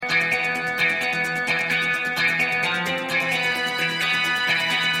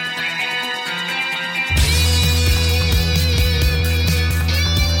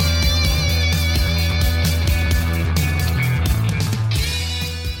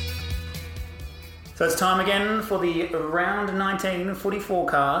So it's time again for the round 19 footy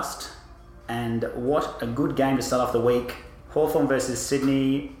forecast, and what a good game to start off the week. Hawthorn versus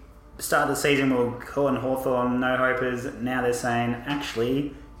Sydney. Start of the season we were calling Hawthorn no hopers. Now they're saying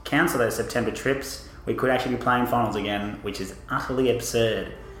actually cancel those September trips. We could actually be playing finals again, which is utterly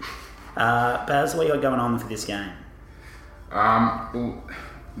absurd. Baz, what you got going on for this game? Well,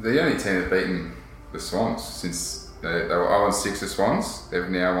 the only team that beaten the Swans since they were 0-6 the Swans. They've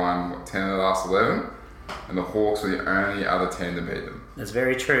now won 10 of the last 11, and the Hawks were the only other team to beat them. That's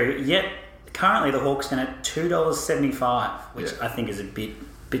very true. Yet currently the Hawks stand at $2.75, which I think is a bit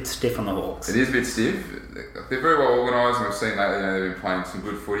stiff on the Hawks. It is a bit stiff. They're very well organised, and we've seen lately they've been playing some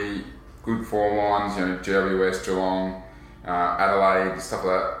good footy, good form lines. GWS, Geelong, Adelaide, stuff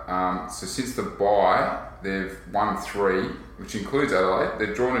like that. So since the bye, they've won 3, which includes Adelaide.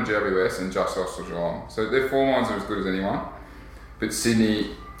 They've drawn a GWS and just lost to Geelong. So their form lines are as good as anyone. But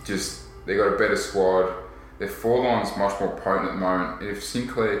Sydney, they got a better squad. Their form line's much more potent at the moment. If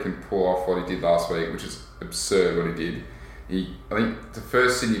Sinclair can pull off what he did last week, which is absurd what he did, I think the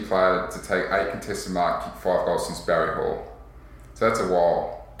first Sydney player to take 8 contested mark, kick 5 goals since Barry Hall. So that's a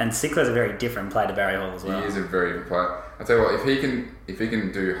while. And Sinclair's a very different player to Barry Hall as well. He is a very different player. I tell you what, if he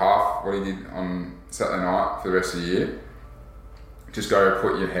can do half what he did on Saturday night for the rest of the year, just go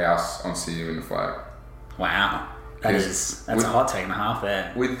put your house on Sydney in the flag. Wow, that's a hot take and a half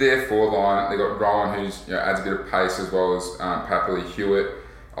there. With their forward line, they got Rowan, who's adds a bit of pace, as well as Papley, Hewitt.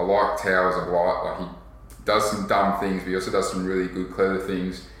 I like Towers a lot. Like, he does some dumb things, but he also does some really good, clever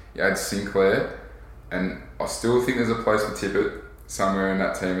things. He adds Sinclair, and I still think there's a place for Tippett somewhere in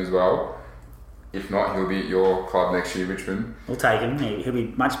that team as well. If not, he'll be at your club next year, Richmond. We'll take him. He'll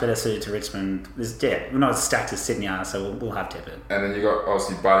be much better suited to Richmond. We're not as stacked as Sydney are, so we'll have Tippett. And then you got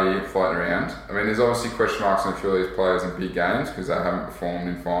obviously Buddy floating around. I mean, there's obviously question marks on a few of these players in big games because they haven't performed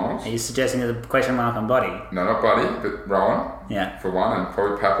in finals. Are you suggesting there's a question mark on Buddy? No, not Buddy, but Rowan. Yeah. For one, and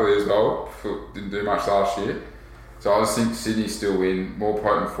probably Papley as well. Didn't do much last year. So I just think Sydney still win. More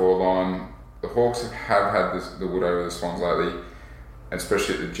potent forward line. The Hawks have had the wood over the Swans lately.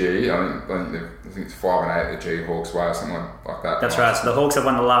 Especially at the G, I think it's 5 and 8 at the G Hawks way or something like that. That's right. So the Hawks have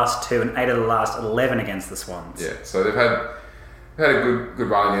won the last 2 and 8 of the last 11 against the Swans. Yeah, so they've had a good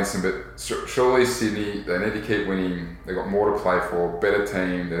run against them, but surely Sydney, they need to keep winning. They've got more to play for, better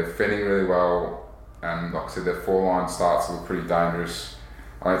team. They're defending really well, and like I said, their 4-line starts look pretty dangerous.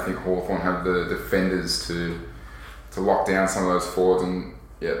 I don't think Hawthorn have the defenders to lock down some of those forwards and.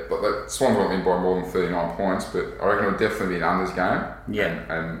 Yeah, but the Swans won't win by more than 39 points, but I reckon it'll definitely be an unders game.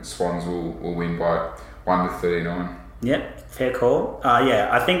 Yeah. And Swans will win by 1-39. Yep, fair call.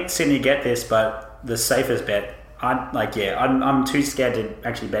 I think Sydney get this, but the safest bet, I'm too scared to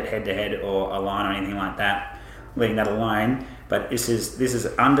actually bet head-to-head or a line or anything like that, leaving that alone. But this is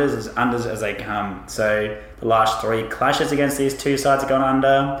unders as they come. So the last 3 clashes against these two sides are going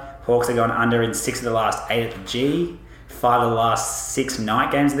under. Hawks are going under in 6 of the last 8 at the G. 5 of the last 6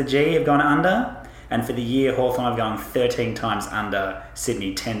 night games of the G have gone under, and for the year Hawthorn have gone 13 times under,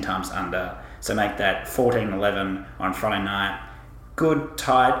 Sydney 10 times under, so make that 14-11 on Friday night. Good,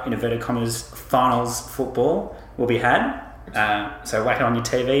 tight, in inverted commas, finals football will be had, so whack it on your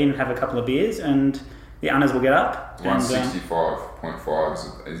TV and have a couple of beers and the unders will get up.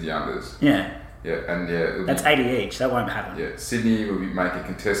 165.5 is the unders. Yeah. Yeah, and yeah... That's 80 each, that won't happen. Yeah, Sydney will be making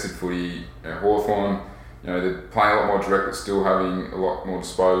contested footy, Hawthorn... they're playing a lot more direct, but still having a lot more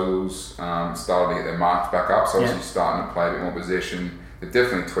disposals, starting to get their marks back up, so obviously starting to play a bit more possession. They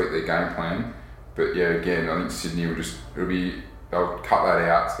definitely tweak their game plan, but again, I think Sydney they'll cut that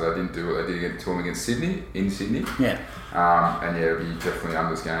out, so they didn't do what they did to them against Sydney, in Sydney. Yeah. It'll be definitely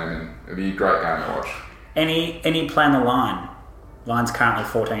unders game, and it'll be a great game to watch. Any play on the line? Line's currently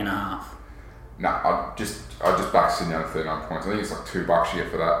 14.5. No, I just back Sydney on 39 points. I think it's like $2 you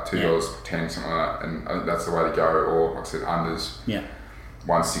get for that, $2.10, something like that, and I think that's the way to go. Or like I said, unders. Yeah.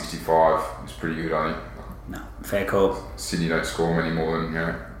 165 is pretty good, I think. No, fair call. Sydney don't score many more than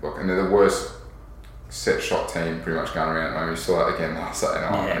and they're the worst set shot team pretty much going around at the moment. You saw that again last Saturday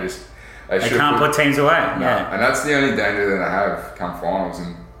night. Yeah. They can't put teams away. No, yeah. And that's the only danger that they have come finals.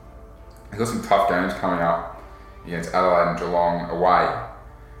 And they've got some tough games coming up against Adelaide and Geelong away.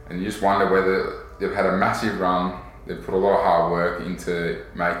 And you just wonder whether they've had a massive run, they've put a lot of hard work into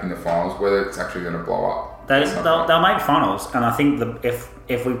making the finals, whether it's actually going to blow up. They'll make finals, and I think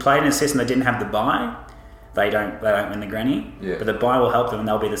if we played in a system that didn't have the bye, they don't win the granny. Yeah. But the bye will help them, and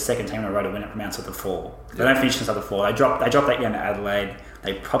they'll be the second team in a row to win it from outside the 4. If they don't finish inside the 4, they drop that game to Adelaide.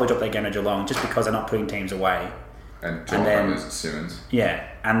 They probably drop that game to Geelong just because they're not putting teams away. And Geelong is Simmons. Yeah,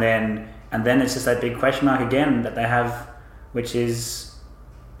 and then it's just that big question mark again that they have, which is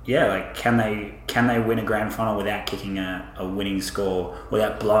can they win a grand final without kicking a winning score,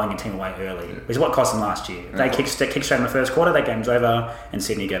 without blowing a team away early? Which is what cost them last year. They kick straight in the first quarter, that game's over, and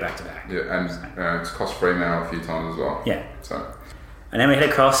Sydney go back to back. Yeah, and it's cost Fremantle a few times as well. Yeah. So. And then we head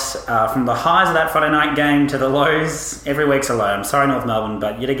across from the highs of that Friday night game to the lows. Every week's a low. I'm sorry, North Melbourne,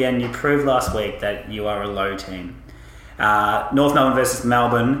 but yet again, you proved last week that you are a low team. North Melbourne versus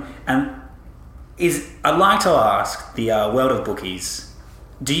Melbourne, and I'd like to ask the world of bookies,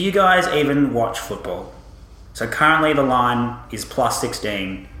 do you guys even watch football? So currently the line is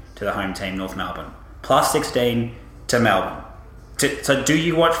 +16 to the home team, North Melbourne. +16 to Melbourne. So do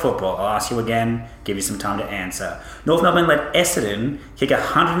you watch football? I'll ask you again, give you some time to answer. North Melbourne let Essendon kick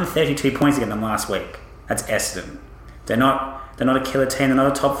 132 points against them last week. That's Essendon. They're not a killer team, they're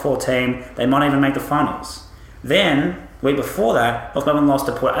not a top 4 team. They might even make the finals. Then, the week before that, North Melbourne lost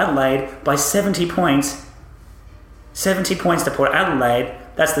to Port Adelaide by 70 points. 70 points to Port Adelaide.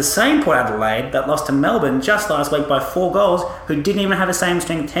 That's the same Port Adelaide that lost to Melbourne just last week by 4 goals, who didn't even have a same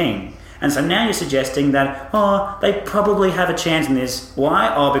strength team. And so now you're suggesting that, they probably have a chance in this.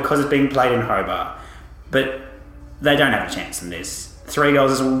 Why? Because it's being played in Hobart. But they don't have a chance in this. 3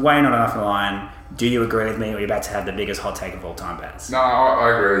 goals is way not enough in the line. Do you agree with me, or are you about to have the biggest hot take of all time, Baz? No,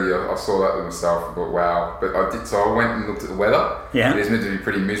 I agree with you. I saw that with myself and thought, wow. But I went and looked at the weather. Yeah. It is meant to be a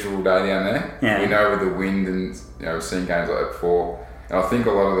pretty miserable day down there. Yeah. We know with the wind and, we've seen games like that before. And I think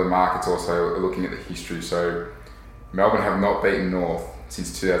a lot of the markets also are looking at the history. So Melbourne have not beaten North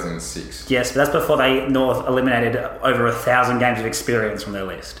since 2006. Yes, but that's before North eliminated over 1,000 games of experience from their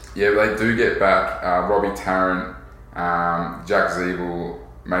list. Yeah, but they do get back Robbie Tarrant, Jack Zeeble,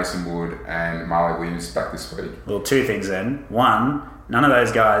 Mason Wood and Marley Williams back this week. Well, 2 things then. One, none of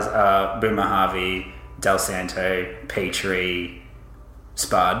those guys are Boomer Harvey, Del Santo, Petrie,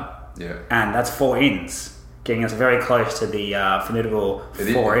 Spud. Yeah. And that's 4 ins, getting us very close to the formidable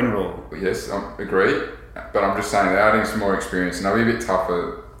 4-in rule. Yes, I agree. But I'm just saying they're adding some more experience and they'll be a bit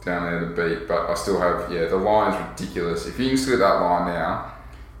tougher down there to beat. But I still have, the line is ridiculous. If you can see that line now,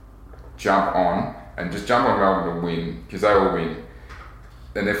 jump on Melbourne to win, because they will win.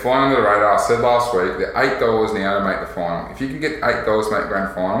 And they're flying under the radar. I said last week, they're $8 now to make the final. If you can get $8 to make the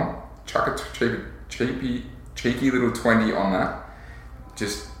grand final, chuck a cheeky little 20 on that.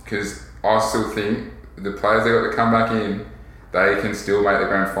 Just because I still think the players they got to come back in, they can still make the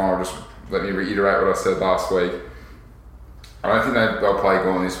grand final. Just let me reiterate what I said last week. I don't think they'll play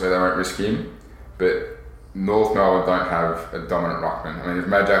Gawn this way. They won't risk him. But North Melbourne don't have a dominant ruckman. I mean, if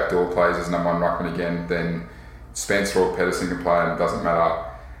Majak Daw plays as number 1 ruckman again, then Spencer or Pedersen can play and it doesn't matter.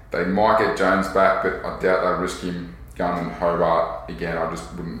 They might get Jones back, but I doubt they'll risk him going to Hobart again. I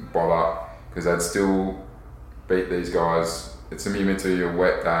just wouldn't bother, because they'd still beat these guys. It's meant to be a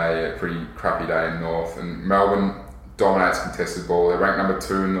wet day, a pretty crappy day in North, and Melbourne dominates contested ball. They're ranked number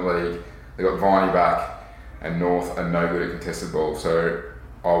 2 in the league. They got Viney back, and North are no good at contested ball. So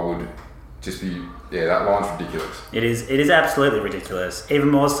I would just be, that line's ridiculous. It is absolutely ridiculous. Even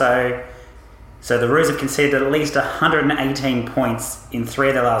more so. So the Roos have conceded at least 118 points in 3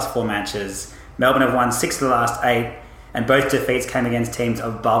 of their last 4 matches. Melbourne have won 6 of the last 8, and both defeats came against teams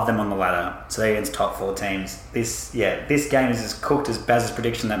above them on the ladder. So they're against top 4 teams. This game is as cooked as Baz's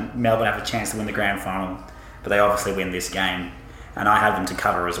prediction that Melbourne have a chance to win the grand final, but they obviously win this game, and I have them to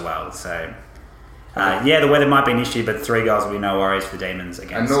cover as well. So the weather might be an issue, but 3 goals will be no worries for the Demons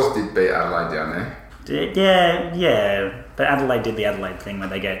against. And North did beat Adelaide down there. Yeah, but Adelaide did the Adelaide thing where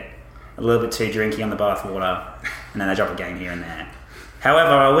they get a little bit too drinky on the bath water, and then they drop a game here and there.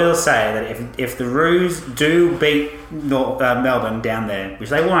 However, I will say that if the Roos do beat Melbourne down there, which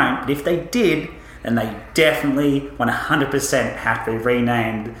they won't, but if they did, then they definitely 100% have to be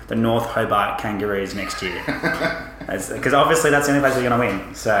renamed the North Hobart Kangaroos next year. Because obviously that's the only place they're going to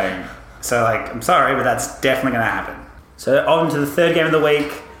win. So I'm sorry, but that's definitely going to happen. So on to the 3rd game of the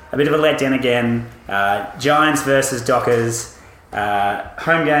week, a bit of a letdown again. Giants versus Dockers.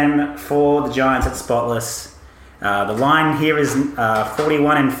 Home game for the Giants at Spotless. The line here is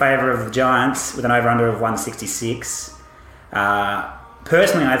 41 in favour of the Giants with an over-under of 166.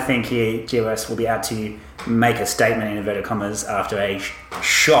 Personally, I think here GWS will be able to make a statement in inverted commas after a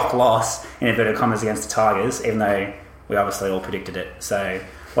shock loss in inverted commas against the Tigers, even though we obviously all predicted it. So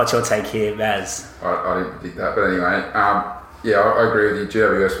what's your take here, Baz? I didn't predict that, but anyway, I agree with you.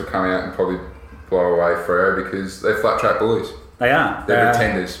 GWS will come out and probably blow away Freo because they're flat track bullies. They are. They're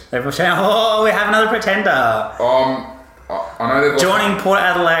pretenders. We have another pretender. I know they've joining Port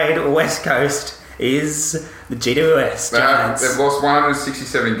Adelaide West Coast is the GWS Giants. They've lost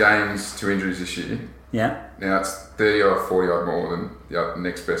 167 games to injuries this year. Yeah. Now it's 30 or 40 odd more than the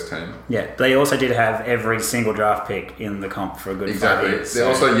next best team. Yeah. They also did have every single draft pick in the comp for a good 5 years. They're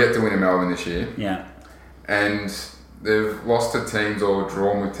also yet to win in Melbourne this year. Yeah. And they've lost to teams or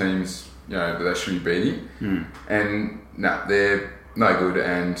drawn with teams, that they should be beating. And they're no good,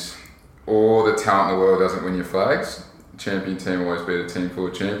 and all the talent in the world doesn't win your flags. Champion team always beat a team full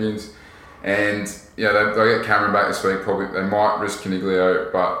of champions. And they'll get Cameron back this week. Probably they might risk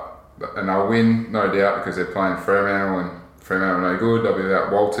Caniglio, and they'll win, no doubt, because they're playing Fremantle, and Fremantle are no good. They'll be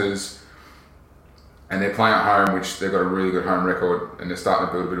without Walters, and they're playing at home, which they've got a really good home record, and they're starting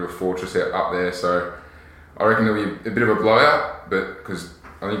to build a bit of a fortress up there. So I reckon there'll be a bit of a blowout, but because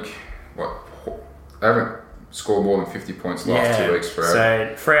I think they haven't scored more than 50 points the last 2 weeks for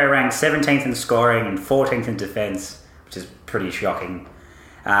Freo. So Freo ranked 17th in scoring and 14th in defence, which is pretty shocking.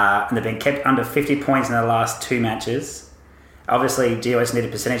 And they've been kept under 50 points in the last 2 matches. Obviously, GWS need a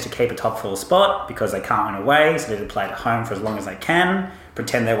percentage to keep a top 4 spot because they can't win away, so they need to play at home for as long as they can,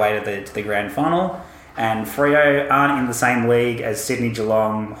 pretend their way to the grand final. And Freo aren't in the same league as Sydney,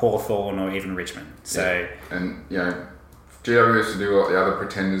 Geelong, Hawthorn, or even Richmond. So, and GWS to do what the other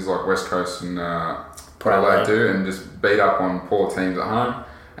pretenders like West Coast and Port Adelaide do, and just beat up on poor teams at home,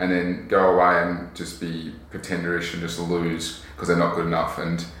 and then go away and just be pretenderish and just lose because they're not good enough.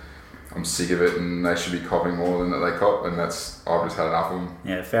 And I'm sick of it, and they should be copping more than that they cop, and I've just had enough of them.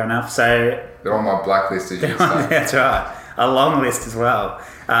 Yeah, fair enough. So they're on my blacklist, as you say. That's right, a long list as well.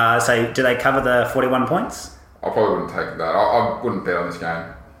 So do they cover the 41 points? I probably wouldn't take that. I wouldn't bet on this game.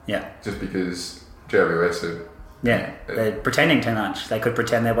 Yeah. Just because GWS are... Yeah, they're pretending too much. They could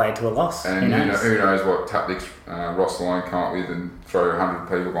pretend their way to a loss. And who knows what tactics Ross Lyon come up with, and throw 100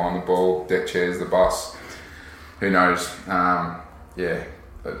 people behind the ball, deck chairs the bus. Who knows?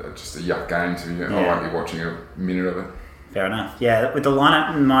 Just a yuck game to be. I won't be watching a minute of it. Fair enough. Yeah, with the line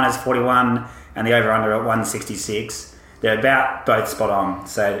at minus 41 and the over-under at 166, they're about both spot on.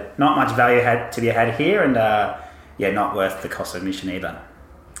 So not much value to be had here, and not worth the cost of admission either.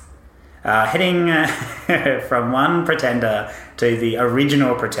 Heading from one pretender to the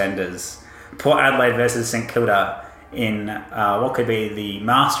original pretenders, Port Adelaide versus St Kilda in what could be the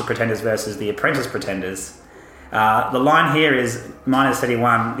master pretenders versus the apprentice pretenders. The line here is minus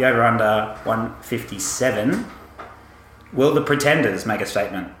 31, the over-under 157. Will the pretenders make a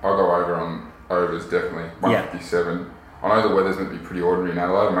statement? I'll go over on overs, definitely. 157. Yeah. I know the weather's meant to be pretty ordinary in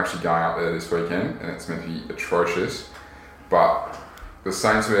Adelaide. I'm actually going up there this weekend, and it's meant to be atrocious. But the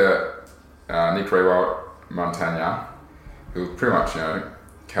Saints were Nick Riewoldt, Montagna, who pretty much,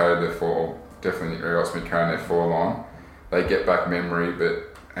 carried their four. Definitely Nick Riewoldt's been carrying their four line. They get back memory,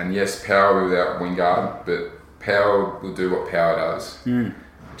 and yes, Power without Wingard, but Power will do what Power does.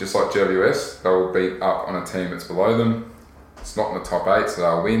 Just like GWS, they'll beat up on a team that's below them. It's not in the top 8, so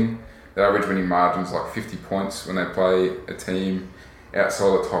they'll win. The average winning margin's like 50 points when they play a team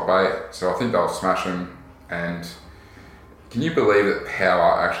outside the top 8. So I think they'll smash them. And can you believe that Power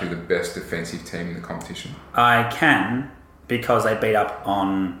are actually the best defensive team in the competition? I can, because they beat up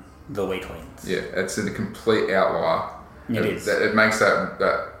on the weaklings. Yeah, it's a complete outlier. It is. It makes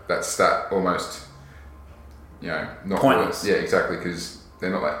that stat almost, not pointless. Yeah, exactly, because they're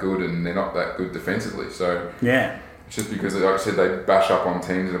not that good and they're not that good defensively. So yeah, it's just because, like I said, they bash up on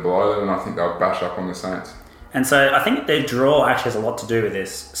teams that are below them, and I think they'll bash up on the Saints. And so I think their draw actually has a lot to do with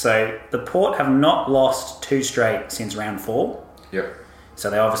this. So the Port have not lost 2 straight since round 4. Yep. So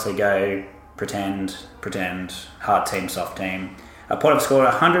they obviously go pretend, hard team, soft team. Port have scored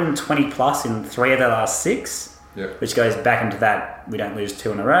 120 plus in 3 of their last 6, which goes back into that we don't lose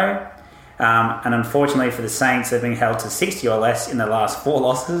 2 in a row. And unfortunately for the Saints, they've been held to 60 or less in their last 4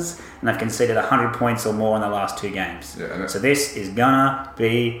 losses, and they've conceded 100 points or more in the last 2 games. Yeah, so this is gonna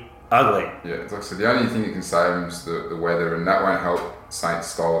be ugly. Yeah, it's like I said, the only thing that can save them is the weather, and that won't help Saints'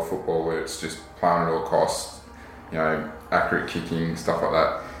 style of football where it's just playing at all costs, accurate kicking, stuff like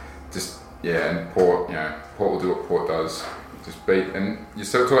that. And Port will do what Port does, just beat. And you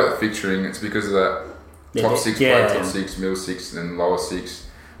still talk about the fixturing, it's because of that top 6 play, top 6, middle 6, and then lower 6,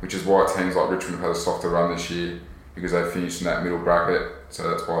 which is why teams like Richmond have had a softer run this year, because they finished in that middle bracket. So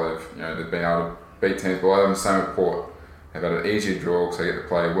that's why they've been able to beat teams below them. Same with Port. They've had an easier draw because they get to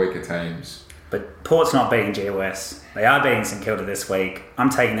play weaker teams. But Port's not beating GWS. They are beating St Kilda this week. I'm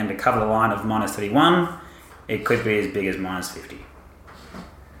taking them to cover the line of minus 31. It could be as big as minus 50.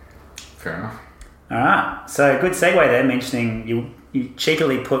 Fair enough. All right. So good segue there, mentioning you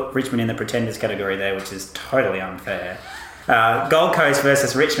cheekily put Richmond in the pretenders category there, which is totally unfair. Gold Coast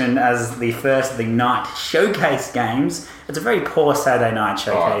versus Richmond as the first of the night showcase games. It's a very poor Saturday night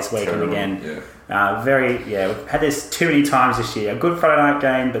showcase weekend terrible. again. Yeah. We've had this too many times this year. A good Friday night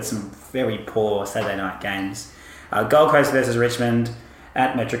game, but some very poor Saturday night games. Gold Coast versus Richmond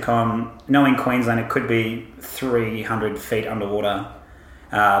at Metricon. Knowing Queensland, it could be 300 feet underwater.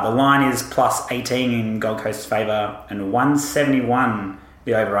 The line is plus 18 in Gold Coast's favour and 171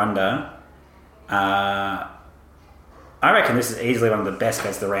 the over-under. I reckon this is easily one of the best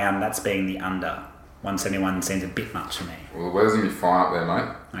bets of the round, that's being the under. 171 seems a bit much to me. Well, the weather's going to be fine up there, mate.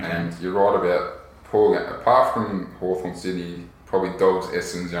 Okay. And you're right about poor game. Apart from Hawthorn Sydney, probably Dogs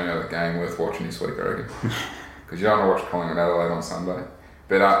Essendon's the only other game worth watching this week, I reckon. Because you don't want to watch Collingwood Adelaide on Sunday.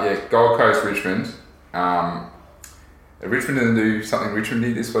 But Gold Coast, Richmond. Are Richmond going to do something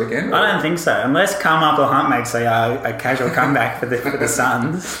Richmondy this weekend? I don't think so, unless Carmichael Hunt makes a casual comeback for the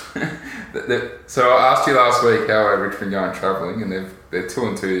Suns. So I asked you last week how are Richmond going travelling, and they're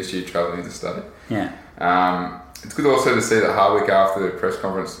 2-2 this year travelling interstate. Yeah. It's good also to see that Hardwick after the press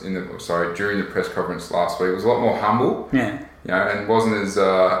conference during the press conference last week was a lot more humble. Yeah. And wasn't as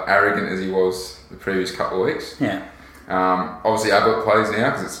arrogant as he was the previous couple of weeks. Yeah. Obviously Ablett plays now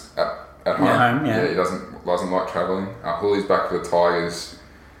because it's at home. At home, yeah. He doesn't like travelling. Hooley's back for the Tigers.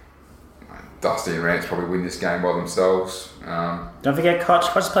 Dusty and Rance probably win this game by themselves. Don't forget Koch.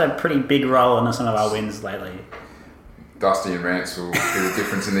 Koch's played a pretty big role in some of our wins lately. Dusty and Rance will be the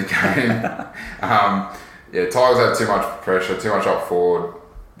difference in the game. Tigers have too much pressure, too much up forward.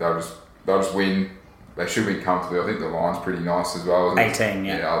 They'll just win. They should win comfortably. I think the line's pretty nice as well. 18,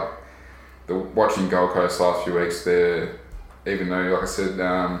 yeah. Watching Gold Coast last few weeks, even though, like I said,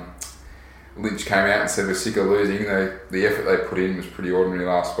 Lynch came out and said we're sick of losing, the effort they put in was pretty ordinary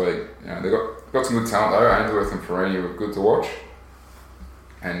last week. They got some good talent though. Ainsworth and Ferini were good to watch.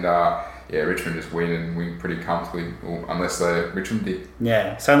 And Richmond just win pretty comfortably, unless they're Richmond.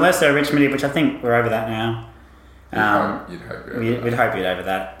 Yeah, so unless they're Richmond, which I think we're over that now. You'd hope We'd hope you'd over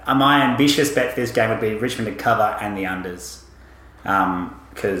that. My ambitious bet for this game would be Richmond to cover and the unders.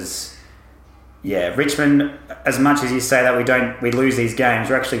 Because, Richmond, as much as you say that we lose these games,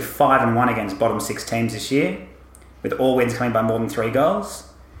 we're actually 5-1 against bottom 6 teams this year, with all wins coming by more than 3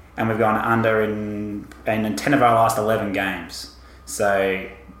 goals. And we've gone under in 10 of our last 11 games. So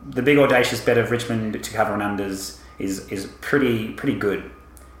the big audacious bet of Richmond to cover and unders is pretty good.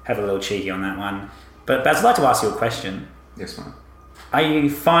 Have a little cheeky on that one. But Baz, I'd like to ask you a question. Yes, mate. Are you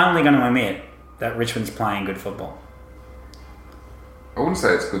finally going to admit that Richmond's playing good football? I wouldn't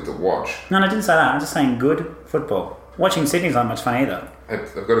say it's good to watch. No, I didn't say that. I'm just saying good football. Watching Sydney's not much fun either.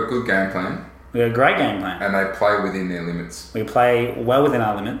 They've got a good game plan. We've got a great game plan. And they play within their limits. We play well within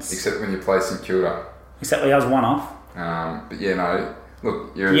our limits. Except when you play St Kilda. Except we was one off.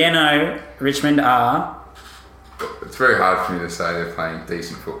 Look, Richmond are... It's very hard for me to say they're playing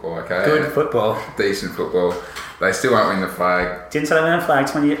decent football, okay? Good football. Decent football. They still won't win the flag. Didn't say they win the flag.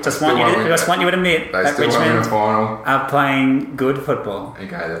 Just want you to admit that Richmond are playing good football. Okay,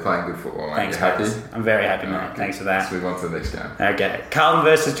 they're playing good football, mate. Thanks, you happy? I'm very happy, mate. Okay. Thanks for that. Let's move on to the next game. Okay. Carlton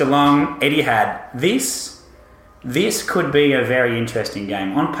versus Geelong. Eddie had this could be a very interesting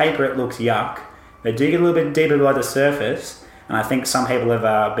game. On paper, it looks yuck. They do get a little bit deeper below the surface, and I think some people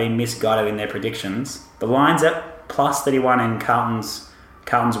have been misguided in their predictions. The line's at plus 31 in Carlton's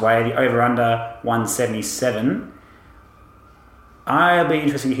way. The over-under 177. I'll be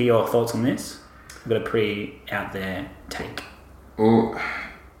interested to hear your thoughts on this. I've got a pretty out there take. Well,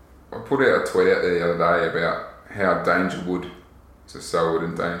 I put out a tweet out there the other day about how Dangerwood, so Selwood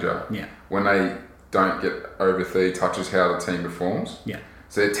and Danger, when they don't get over 30 touches, how the team performs. Yeah.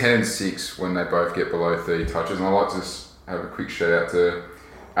 So they're 10-6 when they both get below 30 touches. And I'd like to just have a quick shout out to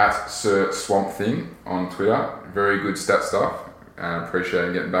 @Sir Swamp Thing on Twitter. Very good stat stuff. Appreciate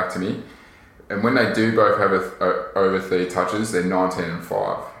him getting back to me. And when they do both have over 30 touches, they're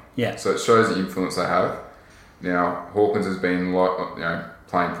 19-5. Yeah. So it shows the influence they have. Now, Hawkins has been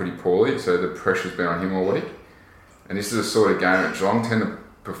playing pretty poorly, so the pressure's been on him all week. And this is a sort of game that Geelong tend to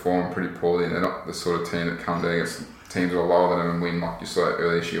perform pretty poorly, and they're not the sort of team that come down against teams that are lower than them and win, like you saw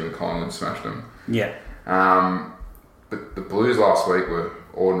earlier this year when Collingwood smashed them. Yeah. But the Blues last week were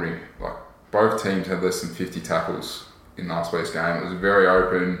ordinary. Like, both teams had less than 50 tackles in last week's game. It was very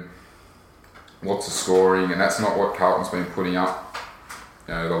open, lots of scoring, and that's not what Carlton's been putting up,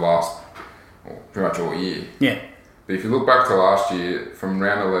 pretty much all year. Yeah. But if you look back to last year, from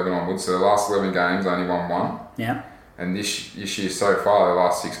round 11 onwards, so the last 11 games only won 1. Yeah. And this year so far, the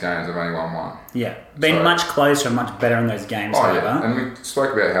last 6 games have only won 1. Yeah. Been much closer and much better in those games, however. Yeah. And we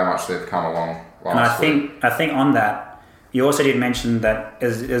spoke about how much they've come along last week. I think on that, You also did mention that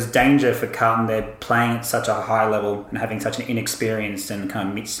there's danger for Carlton. They're playing at such a high level and having such an inexperienced and kind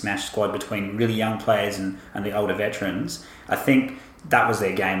of mixed-match squad between really young players and the older veterans. I think that was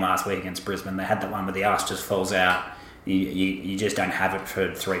their game last week against Brisbane. They had that one where the arse just falls out. You just don't have it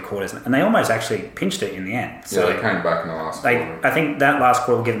for 3 quarters. And they almost actually pinched it in the end. So they came back in the last quarter. I think that last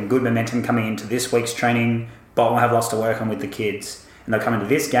quarter will give them good momentum coming into this week's training. Bolton will have lots to work on with the kids. And they'll come into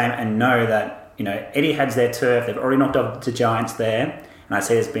this game and know that, Etihad's their turf. They've already knocked off the Giants there. And I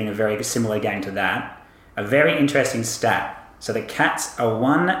see it's been a very similar game to that. A very interesting stat. So the Cats are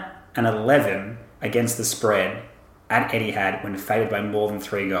 1-11 against the spread at Etihad when favoured by more than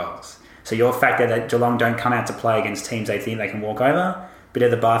 3 goals. So your factor that Geelong don't come out to play against teams they think they can walk over, bit of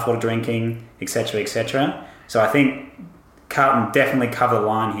the bathwater drinking, etc., etc. So I think Carlton definitely cover the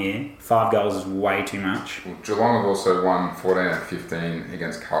line here. 5 goals is way too much. Well, Geelong have also won 14 out of 15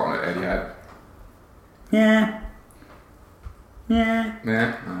 against Carlton at Etihad. Yeah.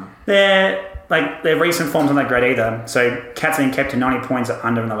 No. Their recent form's not that great either. So Cats have been kept to 90 points or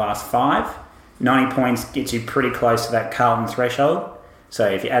under in the last 5. 90 points gets you pretty close to that Carlton threshold. So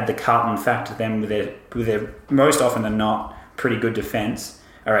if you add the Carlton factor to them with their most often than not pretty good defence,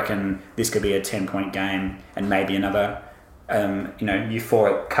 I reckon this could be a 10-point game and maybe another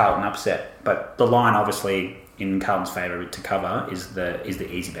euphoric Carlton upset. But the line obviously in Carlton's favour to cover is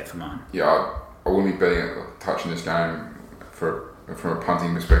the easy bet for mine. Yeah, I wouldn't be betting touching this game from a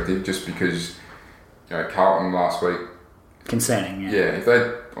punting perspective, just because Carlton last week. Concerning, yeah. Yeah,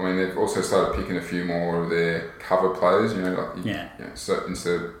 they've also started picking a few more of their cover players. So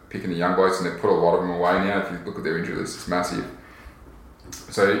instead of picking the young blokes, and they've put a lot of them away now. If you look at their injury list, it's massive.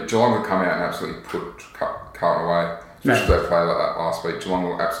 So Geelong will come out and absolutely put Carlton away. Especially if they play like that last week. Geelong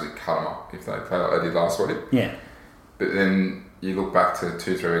will absolutely cut them up if they play like they did last week. Yeah. But then you look back to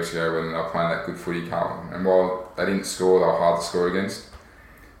 2-3 weeks ago when they were playing that good footy, Carlton, and while they didn't score, they were hard to score against.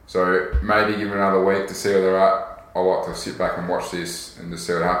 So maybe give them another week to see where they're at. I like to sit back and watch this and just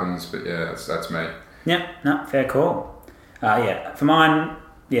see what happens. But yeah, that's me. Yeah, no, fair call. For mine,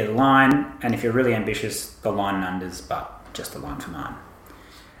 the line, and if you're really ambitious, the line and unders, but just the line for mine.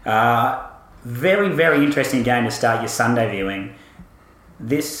 Very, very interesting game to start your Sunday viewing.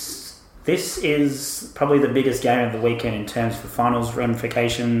 This is probably the biggest game of the weekend in terms of finals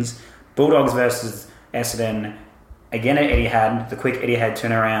ramifications. Bulldogs versus Essendon, again at Etihad, the quick Etihad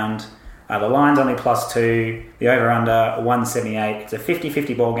turnaround. The line's only +2, the over-under 178. It's a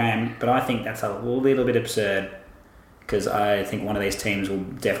 50-50 ball game, but I think that's a little bit absurd because I think one of these teams will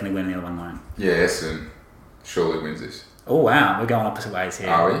definitely win the other one line. Yeah, Essendon surely wins this. Oh, wow, we're going opposite ways here.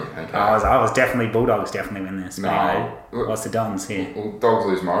 Are we? Okay. I was definitely Bulldogs definitely win this. No. What's the Dons here? Well, Dogs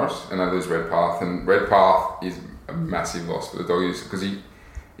lose Morris and they lose Redpath, and Redpath is a massive loss for the Doggies because he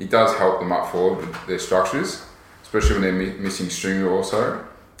does help them up forward with their structures, especially when they're missing Stringer also.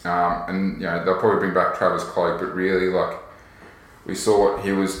 And they'll probably bring back Travis Cloak, but really, we saw what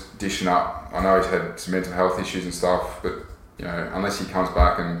he was dishing up. I know he's had some mental health issues and stuff, but unless he comes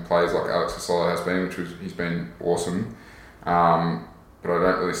back and plays like Alex Sasolo has been, he's been awesome. But I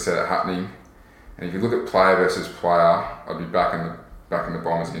don't really see that happening. And if you look at player versus player, I'd be back in the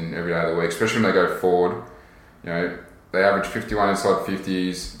Bombers in every day of the week, especially when they go forward. They average 51 inside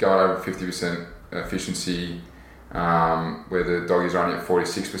 50s, go over 50% efficiency. Where the Doggies are only at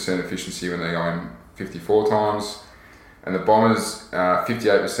 46% efficiency when they go in 54 times, and the Bombers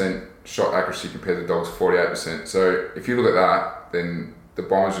 58% shot accuracy compared to the Dogs 48%. So if you look at that, then the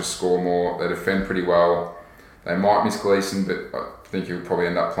Bombers just score more. They defend pretty well. They might miss Gleeson, but I think he'll probably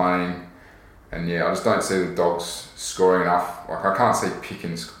end up playing. And I just don't see the Dogs scoring enough. I can't see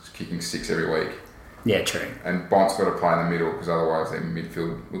Pickens kicking 6 every week. Yeah, true. And Bont's got to play in the middle because otherwise their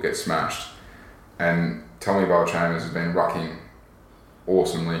midfield will get smashed. And Tommy Bell-Chambers has been rucking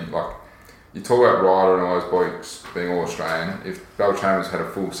awesomely. You talk about Ryder and all those blokes being all Australian. If Bell-Chambers had a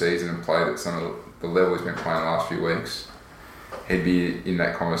full season and played at some of the level he's been playing the last few weeks, he'd be in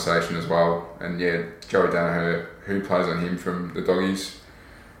that conversation as well. And Joey Danaher, who plays on him from the Doggies?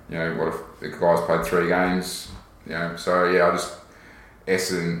 What if the guy's played 3 games?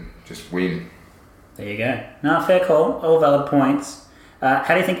 Essendon just win. There you go. No, fair call. All valid points.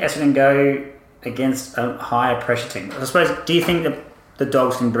 How do you think Essendon go against a higher pressure team? I suppose, do you think that the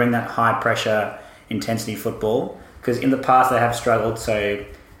Dogs can bring that high pressure intensity football? Because in the past they have struggled. So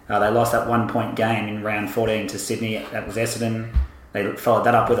they lost that 1-point game in round 14 to Sydney. That was Essendon. They followed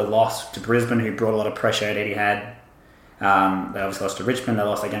that up with a loss to Brisbane, who brought a lot of pressure at Etihad. They obviously lost to Richmond. They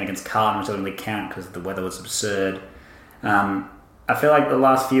lost that game against Carlton, which doesn't really count because the weather was absurd. I feel like the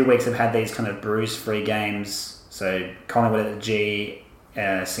last few weeks have had these kind of bruise-free games. So Collingwood at the G,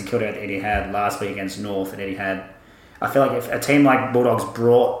 St Kilda at Etihad, last week against North at Etihad. I feel like if a team like Bulldogs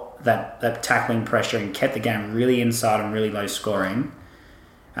brought that tackling pressure and kept the game really inside and really low scoring,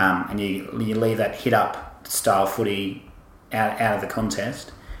 and you leave that hit up style footy out of the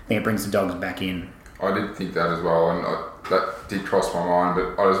contest, I think it brings the Dogs back in. I did think that as well, and that did cross my mind,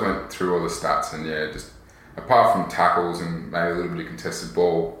 but I just went through all the stats, and just apart from tackles and maybe a little bit of contested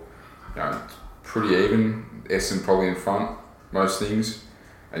ball, it's pretty even. Essendon probably in front, most things.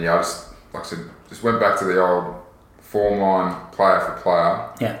 And I just, like I said, just went back to the old form line, player for player.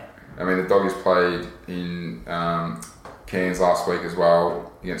 Yeah. I mean, the Doggies played in Cairns last week as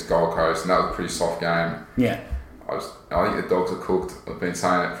well against Gold Coast, and that was a pretty soft game. Yeah. I think the Dogs are cooked. I've been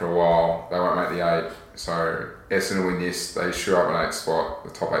saying it for a while. They won't make the 8. So Essendon will win this. They sure up an 8 spot, the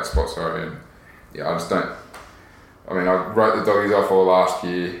top 8 spot, sorry. And I just don't... I mean, I wrote the Doggies off all last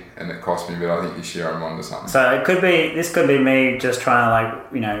year, and it cost me, but I think this year I'm onto something. So this could be me just trying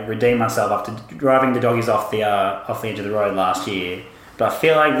to redeem myself after driving the Doggies off the edge of the road last year. But I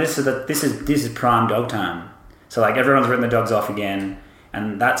feel like this is prime dog time. So everyone's written the Dogs off again,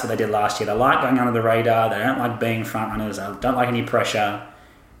 and that's what they did last year. They like going under the radar. They don't like being front runners. They don't like any pressure.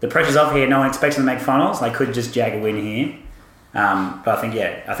 The pressure's off here. No one expects them to make finals. They could just jag a win here. But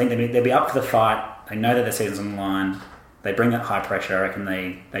I think they'll be up for the fight. They know that the season's on the line. They bring that high pressure. I reckon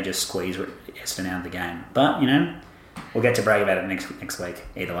they just squeeze Essendon out of the game. But, we'll get to brag about it next week,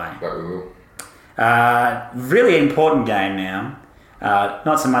 either way. But we will. Really important game now.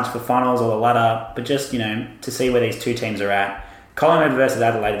 Not so much for finals or the ladder, but just, to see where these two teams are at. Collingwood versus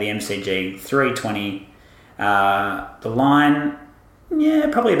Adelaide at the MCG, 3:20. The line,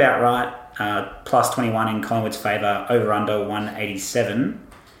 probably about right. Plus 21 in Collingwood's favour, over under 187.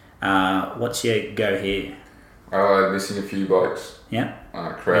 What's your go here? Adelaide missing a few blokes. Yeah.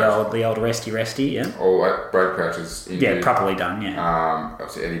 Crouch. The old resty, yeah. Brad Crouch is injured. Yeah, properly done, yeah.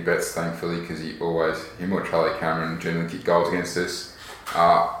 Obviously Eddie Betts, thankfully, because him or Charlie Cameron generally kick goals against us.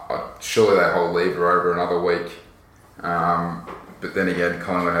 Surely they hold Lever over another week. But then again,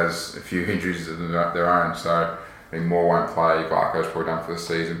 Collingwood has a few injuries of their own, so Moore won't play, Varco's probably done for the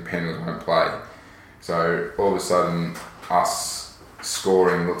season, Pendles won't play. So all of a sudden, us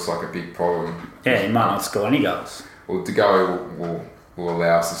scoring looks like a big problem. Yeah, he might not score any goals. Well, De Goey will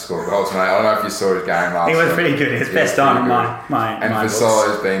allow us to score goals, mate. I don't know if you saw his game last week. He was pretty good. His best time in my And books.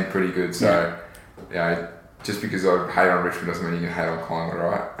 Fasolo's been pretty good, so just because I hate on Richmond doesn't mean you can hate on Collingwood,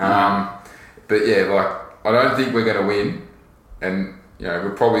 right? But I don't think we're going to win, and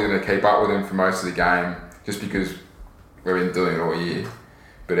we're probably going to keep up with them for most of the game, just because we've been doing it all year.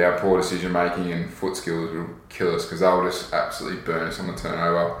 But our poor decision making and foot skills will kill us, because they'll just absolutely burn us on the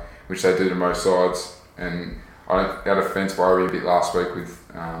turnover, which they do to most sides. And our defence worried a bit last week with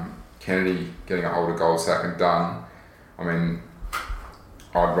Kennedy getting a hold of Goldsack and Dunn. I mean,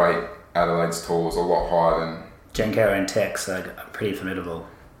 I'd rate Adelaide's tools a lot higher than Jenko and Tex are pretty formidable.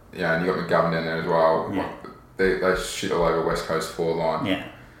 Yeah, and you got McGovern down there as well. Yeah. They shit all over West Coast forward line. Yeah.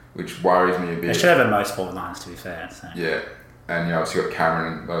 Which worries me a bit. They should have at most forward lines, to be fair. So. Yeah. And obviously you got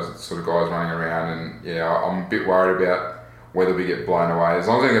Cameron and those sort of guys running around, and I'm a bit worried about whether we get blown away. As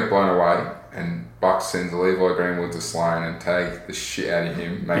long as we get blown away and Bucks sends Levi Greenwood to Sloane and tag the shit out of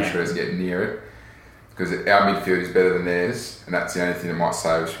him, make sure he's getting near it, because our midfield is better than theirs, and that's the only thing that might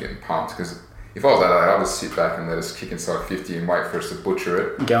save us from getting pumped. Because if I was Adelaide, I'd just sit back and let us kick inside 50 and wait for us to butcher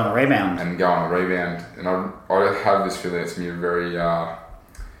it. And go on a rebound. And I have this feeling it's going to be very...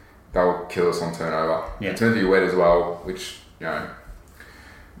 they'll kill us on turnover. Yeah. It's going to be wet as well, which,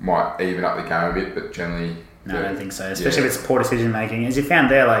 might even up the game a bit, but generally... No, I don't think so. Especially if it's poor decision making. As you found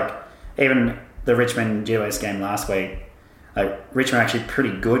there, even the Richmond GWS game last week, Richmond actually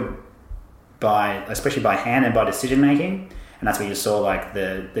pretty good especially by hand and by decision making. And that's where you saw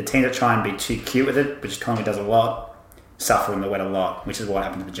the teams that try and be too cute with it, which Collingwood does a lot, suffer in the wet a lot, which is what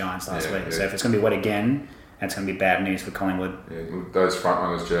happened to the Giants last week. Yeah. So if it's going to be wet again, that's going to be bad news for Collingwood. Yeah, those front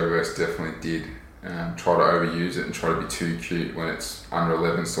runners GWS definitely did try to overuse it and try to be too cute when it's under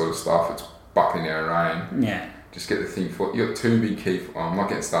 11 sort of stuff. It's bucking down rain. Yeah. Just get the thing for you. Got two big key. I'm not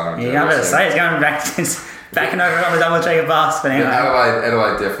getting started on. Yeah, I'm going to say it's going backing over on the double checker bus. But anyway.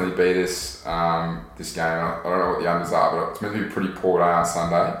 Adelaide definitely beat us this game. I don't know what the unders are, but it's meant to be a pretty poor day on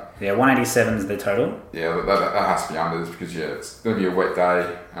Sunday. Yeah, 187 is the total. Yeah, that has to be unders because it's going to be a wet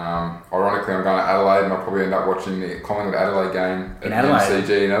day. Ironically, I'm going to Adelaide, and I'll probably end up watching the Collingwood Adelaide game at the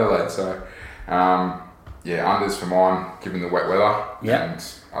MCG in Adelaide. So, unders for mine, given the wet weather. Yeah. And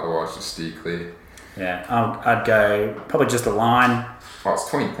otherwise, just steer clear. Yeah, I'd go probably just a line. Oh, it's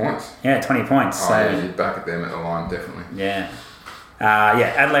 20 points. Yeah, 20 points. Oh, so, yeah, you're back at them at the line, definitely. Yeah.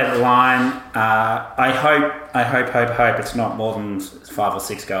 Adelaide at the line. I hope it's not more than 5 or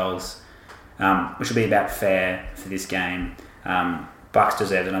 6 goals. which will be about fair for this game. Bucks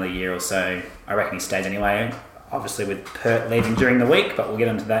deserves another year or so. I reckon he stays anyway, obviously with Pert leaving during the week, but we'll get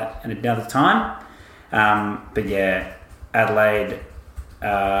into that at another time. But yeah, Adelaide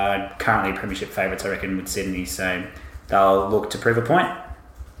currently premiership favourites, I reckon, with Sydney, so they'll look to prove a point.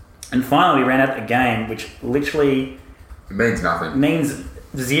 And finally, we ran out a game which literally... It means nothing. Means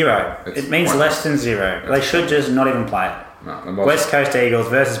zero. It means pointless. less than zero. They should just not even play it. No, West Coast Eagles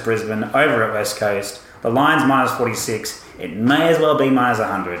versus Brisbane over at West Coast. The line's minus 46. It may as well be minus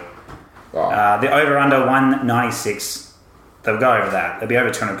 100. Oh. The over-under 196. They'll go over that. They'll be over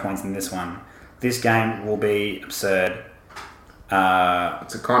 200 points in this one. This game will be absurd.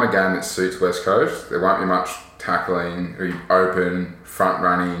 It's a kind of game that suits West Coast. There won't be much tackling, open, front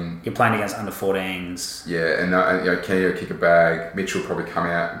running. You're playing against under 14s. Yeah, and Kenny will kick a bag. Mitchell will probably come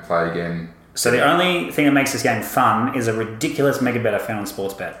out and play again. So the only thing that makes this game fun is a ridiculous mega bet I found on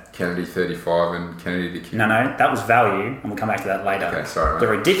Sportsbet. Kennedy 35 and Kennedy to kick. No, that was value, and we'll come back to that later. Okay, sorry, mate. The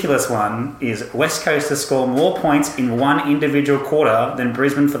ridiculous one is West Coast to score more points in one individual quarter than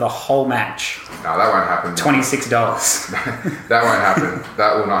Brisbane for the whole match. No, that won't happen. $26. That won't happen.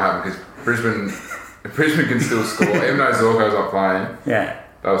 That will not happen because Brisbane can still score. Even though Zorko's not playing, Yeah.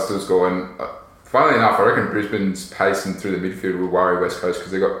 they'll still score. And funnily enough, I reckon Brisbane's pacing through the midfield will worry West Coast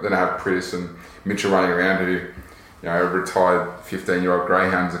because they have Pritis and Mitchell running around who, retired 15-year-old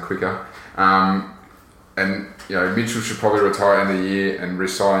greyhounds are quicker. And Mitchell should probably retire at the end of the year, and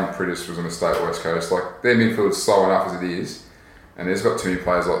re-signing Pritis was a mistake at West Coast. Like, their midfield's slow enough as it is, and there's got too many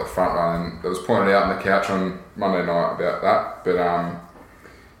players like the front run. And that was pointed out on the couch on Monday night about that. But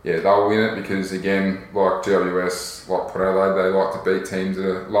they'll win it because, again, like GWS, like Port Adelaide, they like to beat teams that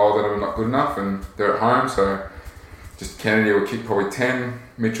are lower that are not good enough, and they're at home. So just Kennedy will kick probably 10,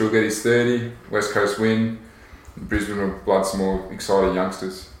 Mitchell will get his 30, West Coast win, Brisbane will blood some more exciting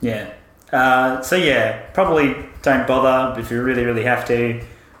youngsters. Yeah. Probably don't bother if you really, really have to,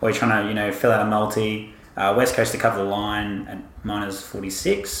 or you're trying to, fill out a multi. West Coast to cover the line at minus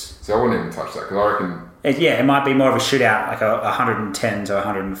 46. So I wouldn't even touch that because I reckon... It might be more of a shootout, like a 110 to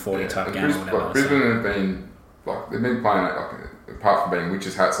 140 type game or whatever. Brisbane have been, they've been playing, apart from being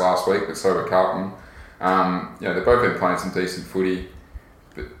witches' hats last week, but so were Carlton. They've both been playing some decent footy.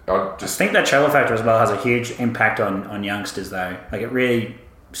 But I think that travel factor as well has a huge impact on youngsters though. Like, it really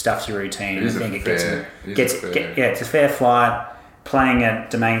stuffs your routine. It's a fair flight. Playing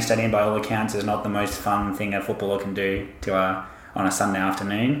at Domain Stadium by all accounts is not the most fun thing a footballer can do on a Sunday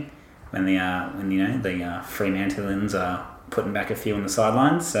afternoon when the Fremantleans are putting back a few on the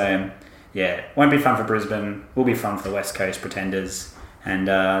sidelines. So won't be fun for Brisbane. Will be fun for the West Coast pretenders, and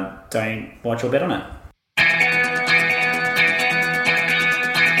don't watch or bet on it.